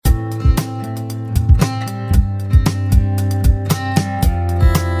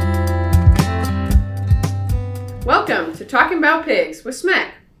Welcome to Talking About Pigs with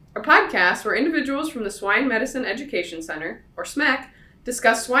SMEC, a podcast where individuals from the Swine Medicine Education Center, or SMEC,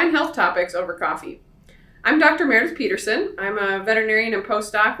 discuss swine health topics over coffee. I'm Dr. Meredith Peterson. I'm a veterinarian and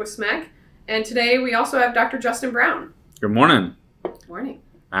postdoc with SMEC, and today we also have Dr. Justin Brown. Good morning. Good morning.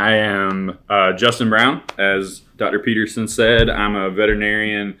 I am Justin Brown. As Dr. Peterson said, I'm a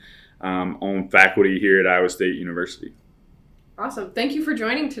veterinarian on faculty here at Iowa State University. Awesome. Thank you for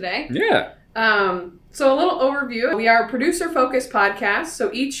joining today. Yeah. So a little overview. We are a producer-focused podcast, so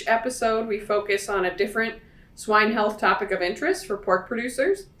each episode we focus on a different swine health topic of interest for pork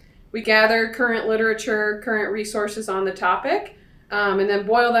producers. We gather current literature, current resources on the topic, and then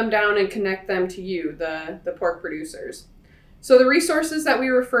boil them down and connect them to you, the pork producers. So the resources that we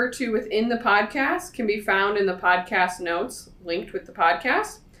refer to within the podcast can be found in the podcast notes linked with the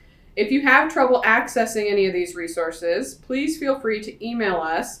podcast. If you have trouble accessing any of these resources, please feel free to email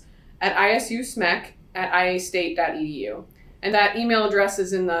us at isusmec@iastate.edu. And that email address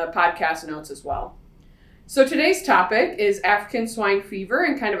is in the podcast notes as well. So today's topic is African swine fever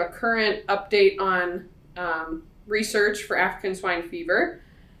and kind of a current update on research for African swine fever.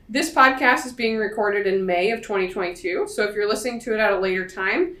 This podcast is being recorded in May of 2022. So if you're listening to it at a later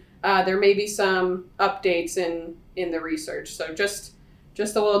time, there may be some updates in the research. So just a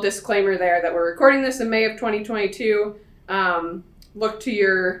little disclaimer there that we're recording this in May of 2022. Look to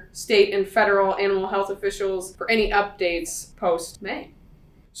your state and federal animal health officials for any updates post-May.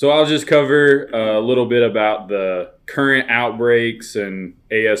 So I'll just cover a little bit about the current outbreaks and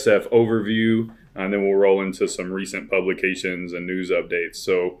ASF overview, and then we'll roll into some recent publications and news updates.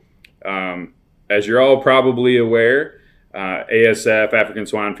 So as you're all probably aware, ASF, African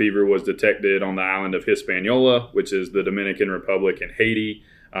Swine Fever, was detected on the island of Hispaniola, which is the Dominican Republic and Haiti,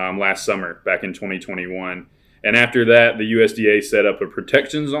 last summer, back in 2021. And after that, the USDA set up a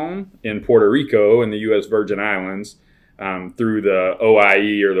protection zone in Puerto Rico and the U.S. Virgin Islands through the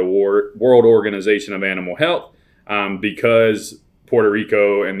OIE, or the World Organization of Animal Health, because Puerto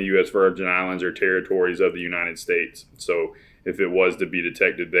Rico and the U.S. Virgin Islands are territories of the United States. So if it was to be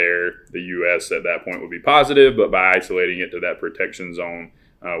detected there, the U.S. at that point would be positive, but by isolating it to that protection zone,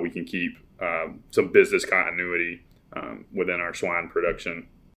 we can keep some business continuity within our swine production.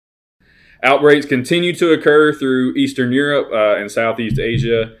 Outbreaks continue to occur through Eastern Europe and Southeast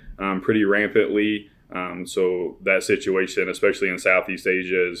Asia pretty rampantly. So that situation, especially in Southeast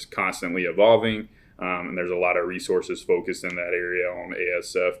Asia, is constantly evolving. And there's a lot of resources focused in that area on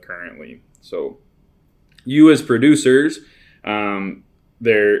ASF currently. So you as producers,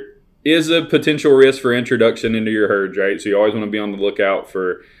 there is a potential risk for introduction into your herds, right? So you always want to be on the lookout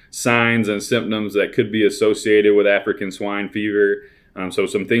for signs and symptoms that could be associated with African swine fever. So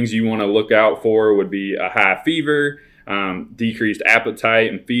some things you want to look out for would be a high fever, decreased appetite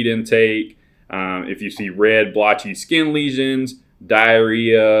and feed intake. If you see red, blotchy skin lesions,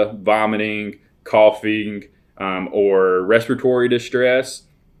 diarrhea, vomiting, coughing, or respiratory distress,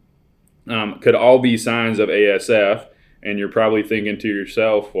 could all be signs of ASF. And you're probably thinking to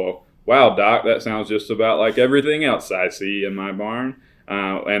yourself, well, wow, doc, that sounds just about like everything else I see in my barn.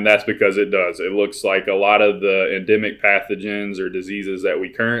 And that's because it does. It looks like a lot of the endemic pathogens or diseases that we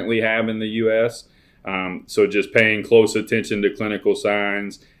currently have in the U.S. So just paying close attention to clinical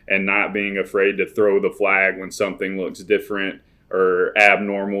signs and not being afraid to throw the flag when something looks different or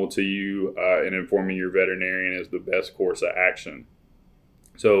abnormal to you, and informing your veterinarian is the best course of action.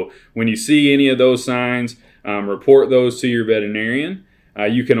 So when you see any of those signs, report those to your veterinarian.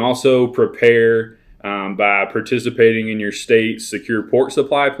 You can also prepare by participating in your state's secure pork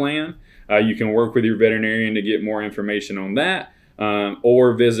supply plan. You can work with your veterinarian to get more information on that,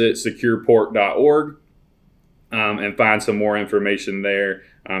 or visit securepork.org and find some more information there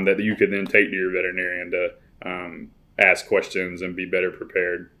that you could then take to your veterinarian to ask questions and be better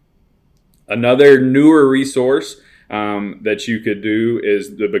prepared. Another newer resource that you could do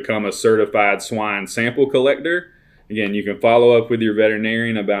is to become a certified swine sample collector. Again, you can follow up with your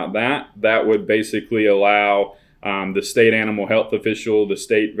veterinarian about that. That would basically allow the state animal health official, the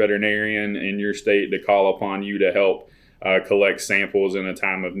state veterinarian in your state, to call upon you to help collect samples in a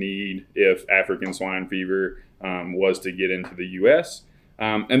time of need if African swine fever was to get into the U.S.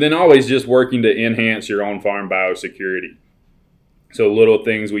 And then always just working to enhance your own farm biosecurity. So little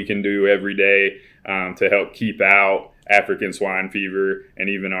things we can do every day to help keep out African swine fever and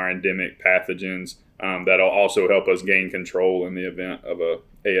even our endemic pathogens. That'll also help us gain control in the event of a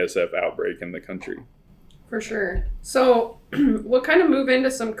ASF outbreak in the country. For sure. So we'll kind of move into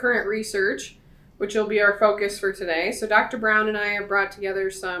some current research, which will be our focus for today. So Dr. Brown and I have brought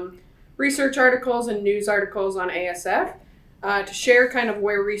together some research articles and news articles on ASF. to share kind of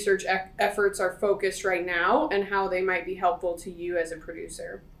where research efforts are focused right now and how they might be helpful to you as a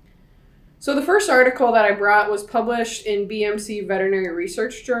producer. So the first article that I brought was published in BMC Veterinary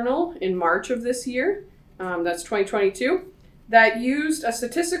Research Journal in March of this year, that's 2022, that used a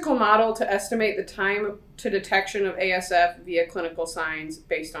statistical model to estimate the time to detection of ASF via clinical signs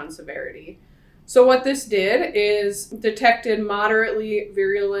based on severity. So what this did is detected moderately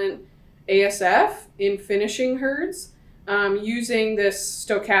virulent ASF in finishing herds using this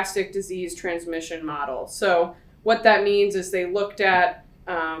stochastic disease transmission model. So what that means is they looked at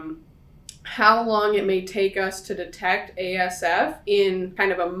how long it may take us to detect ASF in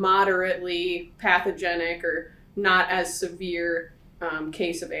kind of a moderately pathogenic or not as severe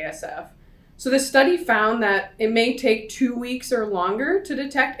case of ASF. So this study found that it may take 2 weeks or longer to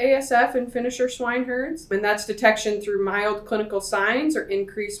detect ASF in finisher swine herds, and that's detection through mild clinical signs or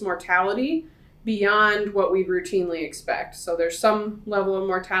increased mortality beyond what we routinely expect. So there's some level of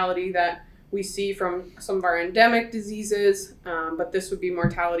mortality that we see from some of our endemic diseases, but this would be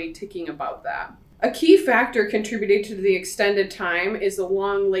mortality ticking above that. A key factor contributing to the extended time is the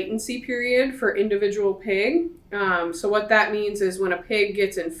long latency period for individual pig. So what that means is when a pig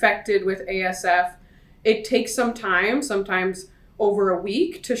gets infected with ASF, it takes some time, sometimes over a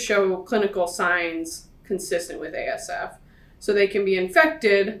week, to show clinical signs consistent with ASF. So they can be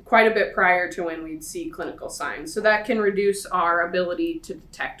infected quite a bit prior to when we'd see clinical signs. So that can reduce our ability to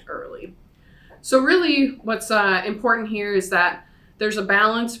detect early. So really what's important here is that there's a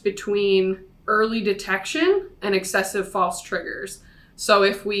balance between early detection and excessive false triggers. So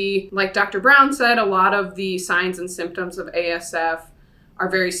if we, like Dr. Brown said, a lot of the signs and symptoms of ASF are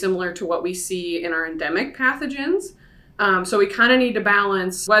very similar to what we see in our endemic pathogens. So we kind of need to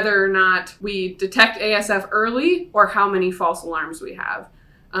balance whether or not we detect ASF early or how many false alarms we have.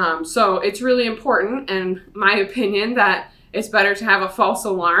 So it's really important, in my opinion, that it's better to have a false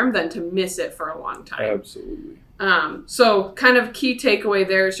alarm than to miss it for a long time. Absolutely. So kind of key takeaway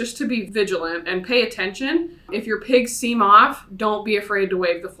there is just to be vigilant and pay attention. If your pigs seem off, don't be afraid to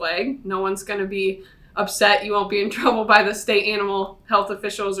wave the flag. No one's going to be upset. You won't be in trouble by the state animal health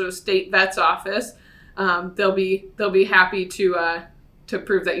officials or the state vet's office. They'll be happy to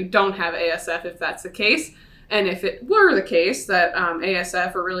prove that you don't have ASF if that's the case. And if it were the case that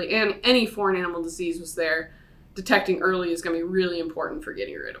ASF or really any foreign animal disease was there, detecting early is going to be really important for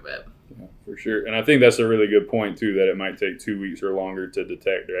getting rid of it. Yeah, for sure. And I think that's a really good point, too, that it might take 2 weeks or longer to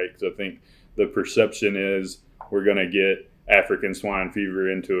detect, right? Because I think the perception is we're going to get African swine fever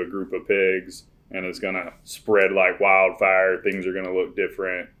into a group of pigs, and it's going to spread like wildfire. Things are going to look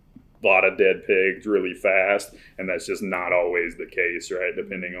different. A lot of dead pigs really fast, and that's just not always the case, right,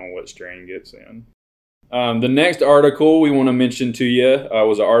 depending on what strain gets in. The next article we want to mention to you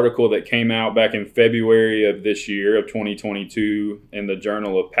was an article that came out back in February of this year, of 2022, in the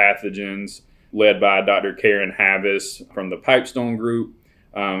Journal of Pathogens, led by Dr. Karen Havis from the Pipestone Group.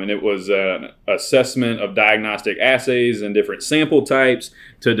 And it was an assessment of diagnostic assays and different sample types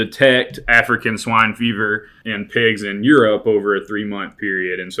to detect African swine fever in pigs in Europe over a 3-month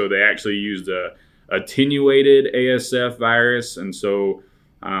period. And so they actually used a attenuated ASF virus. And so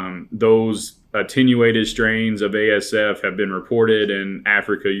those attenuated strains of ASF have been reported in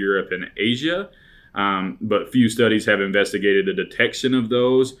Africa, Europe, and Asia, but few studies have investigated the detection of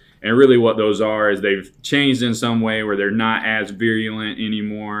those. And really what those are is they've changed in some way where they're not as virulent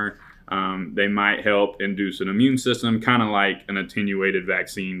anymore. They might help induce an immune system, kind of like an attenuated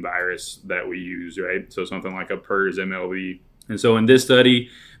vaccine virus that we use, right? So something like a PRRS MLV. And so in this study,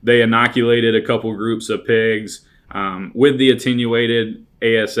 they inoculated a couple groups of pigs with the attenuated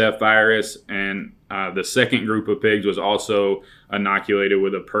ASF virus, and the second group of pigs was also inoculated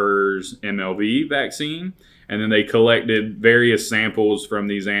with a PRRS MLV vaccine. And then they collected various samples from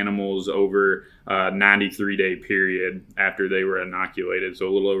these animals over a 93-day period after they were inoculated, so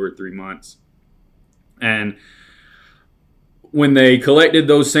a little over 3 months. And when they collected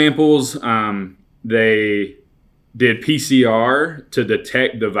those samples, they did PCR to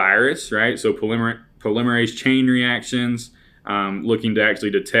detect the virus, right? So polymerase chain reactions, looking to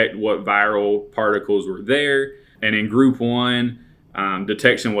actually detect what viral particles were there. And in group 1,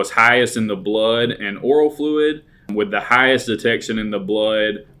 detection was highest in the blood and oral fluid, with the highest detection in the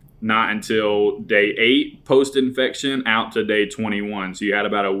blood not until day 8 post-infection out to day 21. So you had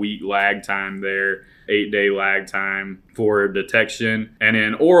about a week lag time there, 8-day lag time for detection. And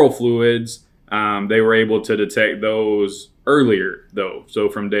in oral fluids, they were able to detect those earlier, though. So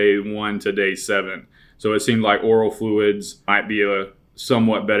from day 1 to day 7. So it seemed like oral fluids might be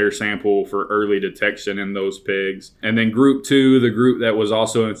somewhat better sample for early detection in those pigs. And then group 2, the group that was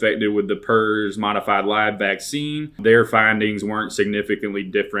also infected with the PRRS modified live vaccine, their findings weren't significantly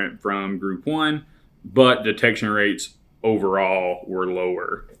different from group 1, but detection rates overall were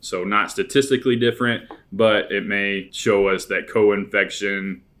lower. So not statistically different, but it may show us that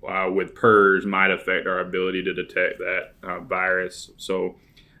co-infection with PRRS might affect our ability to detect that virus. So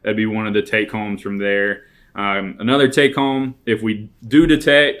that'd be one of the take-homes from there. Another take-home, if we do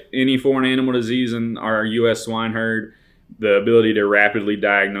detect any foreign animal disease in our U.S. swine herd, the ability to rapidly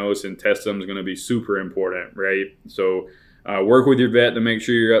diagnose and test them is going to be super important, right? So work with your vet to make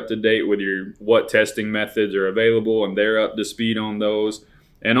sure you're up to date with what testing methods are available and they're up to speed on those.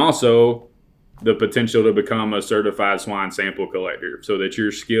 And also the potential to become a certified swine sample collector so that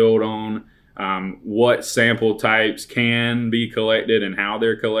you're skilled on what sample types can be collected and how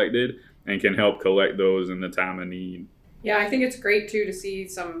they're collected, and can help collect those in the time of need. Yeah, I think it's great too to see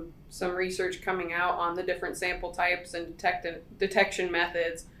some research coming out on the different sample types and detection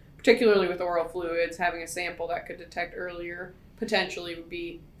methods, particularly with oral fluids. Having a sample that could detect earlier potentially would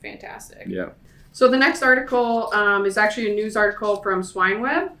be fantastic. Yeah. So the next article is actually a news article from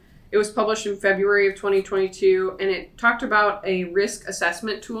SwineWeb. It was published in February of 2022, and it talked about a risk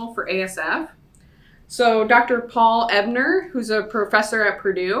assessment tool for ASF. So Dr. Paul Ebner, who's a professor at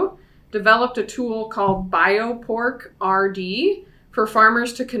Purdue, developed a tool called BioPork RD for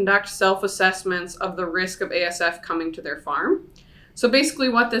farmers to conduct self-assessments of the risk of ASF coming to their farm. So basically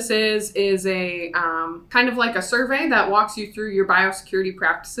what this is a kind of like a survey that walks you through your biosecurity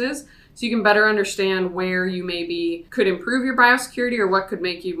practices so you can better understand where you maybe could improve your biosecurity or what could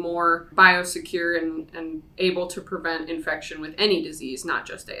make you more biosecure and able to prevent infection with any disease, not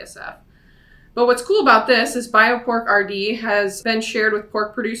just ASF. But what's cool about this is BioPork RD has been shared with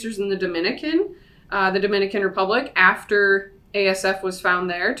pork producers in the Dominican Republic after ASF was found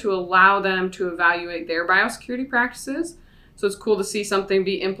there to allow them to evaluate their biosecurity practices. So it's cool to see something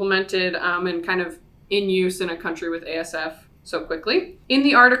be implemented and kind of in use in a country with ASF so quickly. In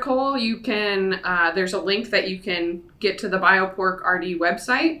the article, you can there's a link that you can get to the BioPork RD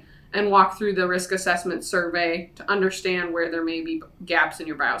website and walk through the risk assessment survey to understand where there may be gaps in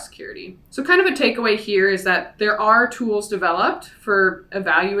your biosecurity. So kind of a takeaway here is that there are tools developed for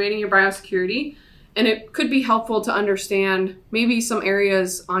evaluating your biosecurity, and it could be helpful to understand maybe some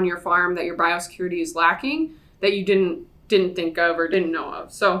areas on your farm that your biosecurity is lacking that you didn't think of or didn't know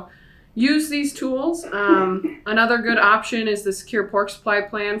of. So use these tools. Another good option is the Secure Pork Supply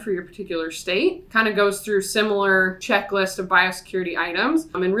Plan for your particular state. Kind of goes through similar checklist of biosecurity items,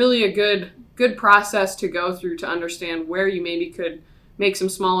 and really a good process to go through to understand where you maybe could make some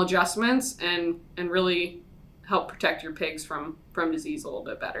small adjustments and really help protect your pigs from disease a little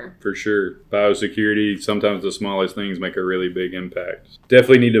bit better. For sure. Biosecurity, sometimes the smallest things make a really big impact.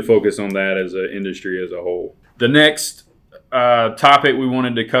 Definitely need to focus on that as an industry as a whole. The next topic we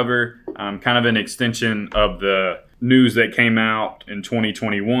wanted to cover, kind of an extension of the news that came out in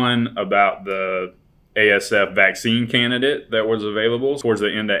 2021 about the ASF vaccine candidate that was available. Towards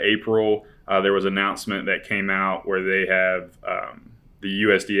the end of April, there was an announcement that came out where they have the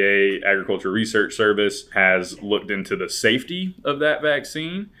USDA Agriculture Research Service has looked into the safety of that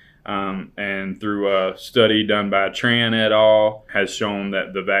vaccine. And through a study done by Tran et al. Has shown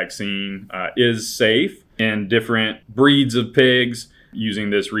that the vaccine is safe in different breeds of pigs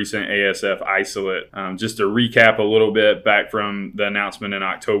using this recent ASF isolate. Just to recap a little bit back from the announcement in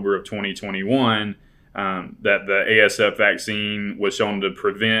October of 2021, that the ASF vaccine was shown to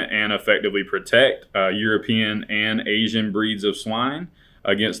prevent and effectively protect European and Asian breeds of swine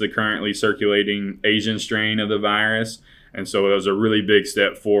against the currently circulating Asian strain of the virus. And so it was a really big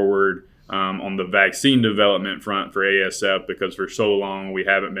step forward on the vaccine development front for ASF, because for so long we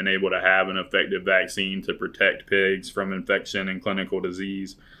haven't been able to have an effective vaccine to protect pigs from infection and clinical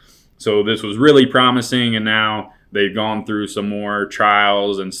disease. So this was really promising, and now they've gone through some more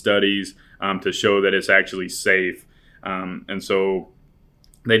trials and studies to show that it's actually safe. And so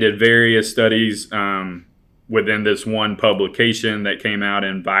they did various studies within this one publication that came out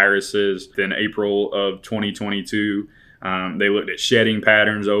in Viruses in April of 2022. They looked at shedding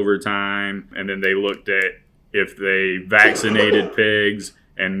patterns over time, and then they looked at if they vaccinated pigs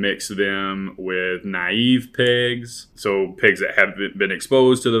and mixed them with naive pigs, so pigs that haven't been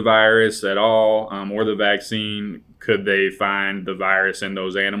exposed to the virus at all or the vaccine. Could they find the virus in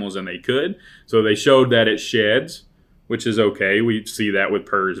those animals? And they could. So they showed that it sheds, which is okay. We see that with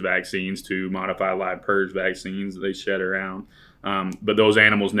PRRS vaccines too, modified live PRRS vaccines, they shed around. But those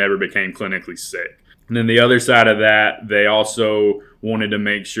animals never became clinically sick. And then the other side of that, they also wanted to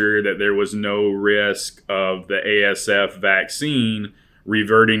make sure that there was no risk of the ASF vaccine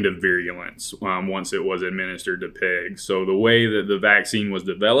reverting to virulence once it was administered to pigs. So the way that the vaccine was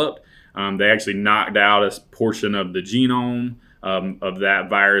developed, they actually knocked out a portion of the genome of that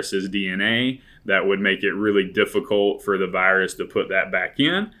virus's DNA that would make it really difficult for the virus to put that back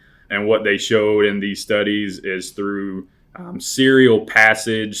in. And what they showed in these studies is through serial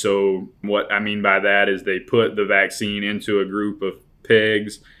passage. So what I mean by that is they put the vaccine into a group of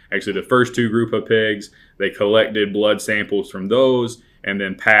pigs, actually the first two group of pigs, they collected blood samples from those and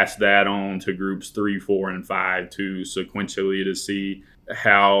then passed that on to groups 3, 4, and 5 to sequentially to see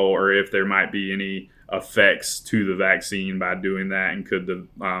how or if there might be any effects to the vaccine by doing that, and could the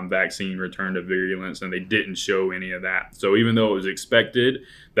vaccine return to virulence, and they didn't show any of that. So even though it was expected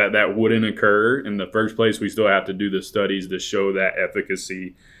that that wouldn't occur in the first place, we still have to do the studies to show that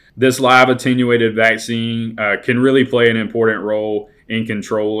efficacy. This live attenuated vaccine can really play an important role in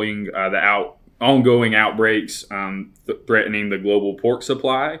controlling the ongoing outbreaks threatening the global pork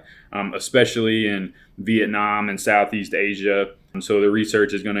supply, especially in Vietnam and Southeast Asia. So the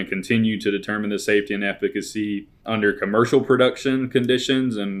research is going to continue to determine the safety and efficacy under commercial production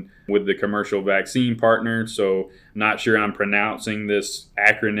conditions and with the commercial vaccine partner. So not sure I'm pronouncing this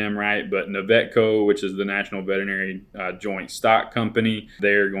acronym right, but Navetco, which is the National Veterinary Joint Stock Company,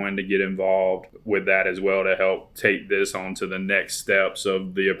 they're going to get involved with that as well to help take this on to the next steps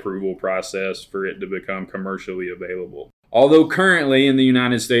of the approval process for it to become commercially available. Although currently in the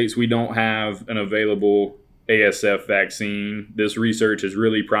United States, we don't have an available ASF vaccine, this research is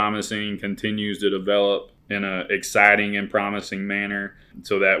really promising, continues to develop in an exciting and promising manner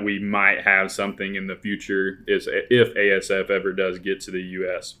so that we might have something in the future if ASF ever does get to the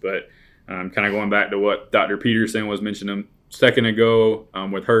U.S. But kind of going back to what Dr. Peterson was mentioning a second ago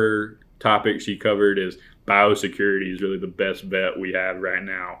with her topic she covered is biosecurity is really the best bet we have right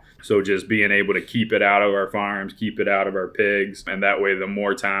now. So just being able to keep it out of our farms, keep it out of our pigs, and that way the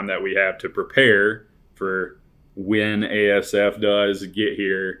more time that we have to prepare for when ASF does get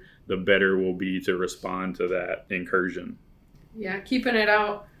here, the better we'll be to respond to that incursion. Yeah, keeping it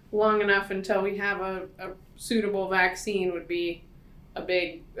out long enough until we have a suitable vaccine would be a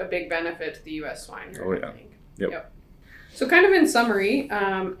big benefit to the U.S. swine herd, I think. Yep. So kind of in summary,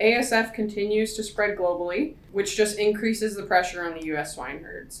 ASF continues to spread globally, which just increases the pressure on the U.S. swine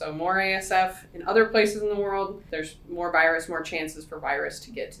herd. So more ASF in other places in the world, there's more virus, more chances for virus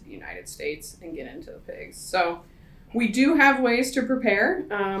to get to the United States and get into the pigs. So we do have ways to prepare,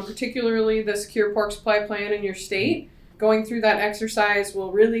 particularly the Secure Pork Supply Plan in your state. Going through that exercise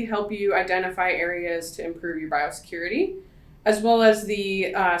will really help you identify areas to improve your biosecurity, as well as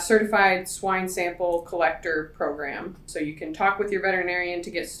the Certified Swine Sample Collector Program. So you can talk with your veterinarian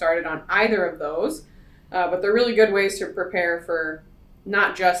to get started on either of those, but they're really good ways to prepare for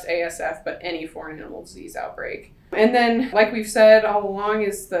not just ASF, but any foreign animal disease outbreak. And then, like we've said all along,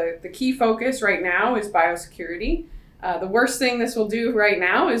 is the key focus right now is biosecurity. The worst thing this will do right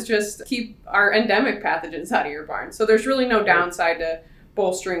now is just keep our endemic pathogens out of your barn. So there's really no downside to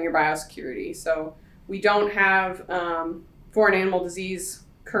bolstering your biosecurity. So we don't have foreign animal disease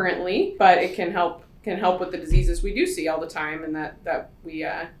currently, but it can help with the diseases we do see all the time, and that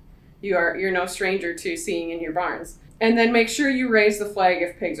you're no stranger to seeing in your barns. And then make sure you raise the flag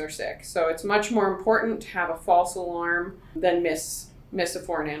if pigs are sick. So it's much more important to have a false alarm than miss a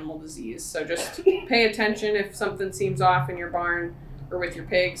foreign animal disease. So just pay attention if something seems off in your barn or with your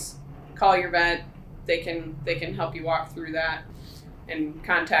pigs. Call your vet. They can help you walk through that, and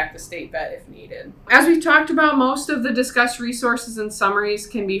contact the state vet if needed. As we talked about, most of the discussed resources and summaries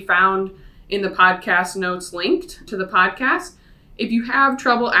can be found in the podcast notes linked to the podcast. If you have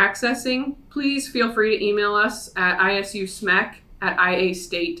trouble accessing, please feel free to email us at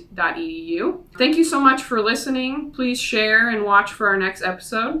isusmec@iastate.edu. Thank you so much for listening. Please share and watch for our next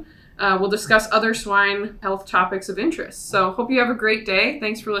episode. We'll discuss other swine health topics of interest. So hope you have a great day.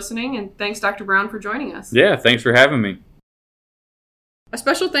 Thanks for listening, and thanks, Dr. Brown, for joining us. Yeah, thanks for having me. A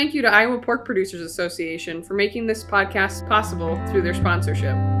special thank you to Iowa Pork Producers Association for making this podcast possible through their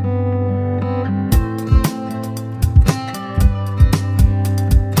sponsorship.